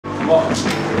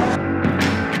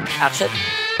Action.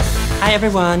 Hi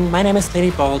everyone, my name is Leni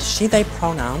Bolt, she, they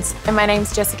pronouns. And my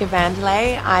name's Jessica Vander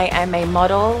Leahy. I am a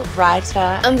model,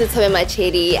 writer. I'm Zithobe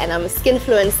Macheli and I'm a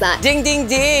skinfluencer. Ding, ding,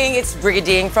 ding! It's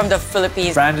Brigiding from the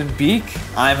Philippines. Brandon Beek.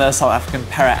 I'm a South African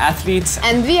para-athlete.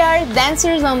 And we are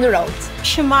dancers on the road.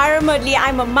 Shamara Modley.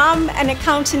 I'm a mum, an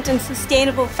accountant and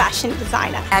sustainable fashion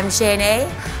designer. I'm Shane.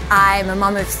 I'm a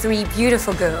mom of 3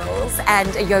 beautiful girls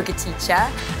and a yoga teacher.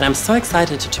 And I'm so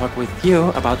excited to talk with you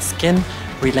about skin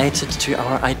related to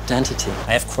our identity.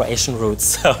 I have Croatian roots,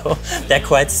 so they're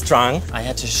quite strong. I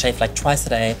had to shave like twice a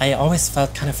day. I always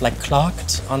felt kind of like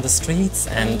clogged on the streets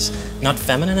and not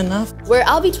feminine enough. Where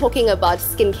I'll be talking about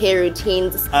skincare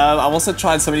routines. I've also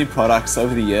tried so many products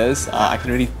over the years. I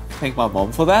can really thank my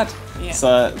mom for that. Yeah.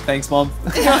 So thanks, Mom.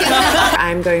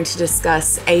 I'm going to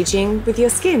discuss aging with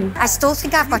your skin. I still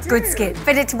think I've got good skin,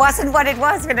 but it wasn't what it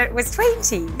was when it was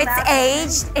 20. It's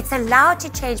aged, it's allowed to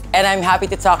change. And I'm happy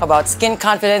to talk about skin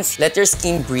confidence. Let your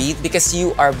skin breathe because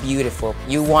you are beautiful.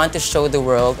 You want to show the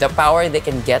world the power they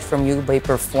can get from you by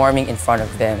performing in front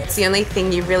of them. It's the only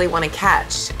thing you really want to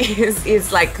catch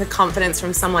is like the confidence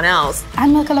from someone else.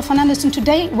 I'm Macheli Fernandez, and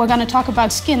today we're going to talk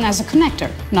about skin as a connector,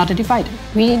 not a divider.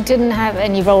 We didn't have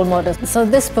any role models. So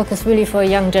this book is really for a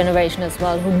young generation as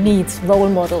well, who needs role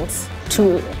models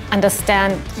to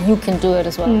understand you can do it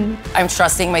as well. I'm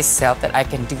trusting myself that I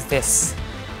can do this.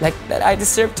 Like, that I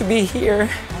deserve to be here.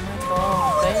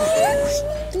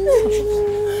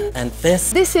 And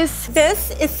this This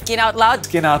is Skin Out Loud.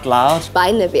 Skin Out Loud.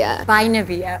 By NIVEA. By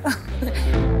NIVEA.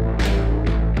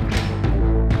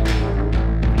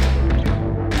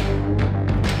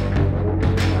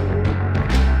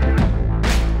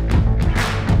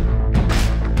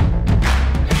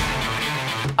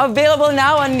 Available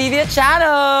now on NIVEA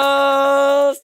channels.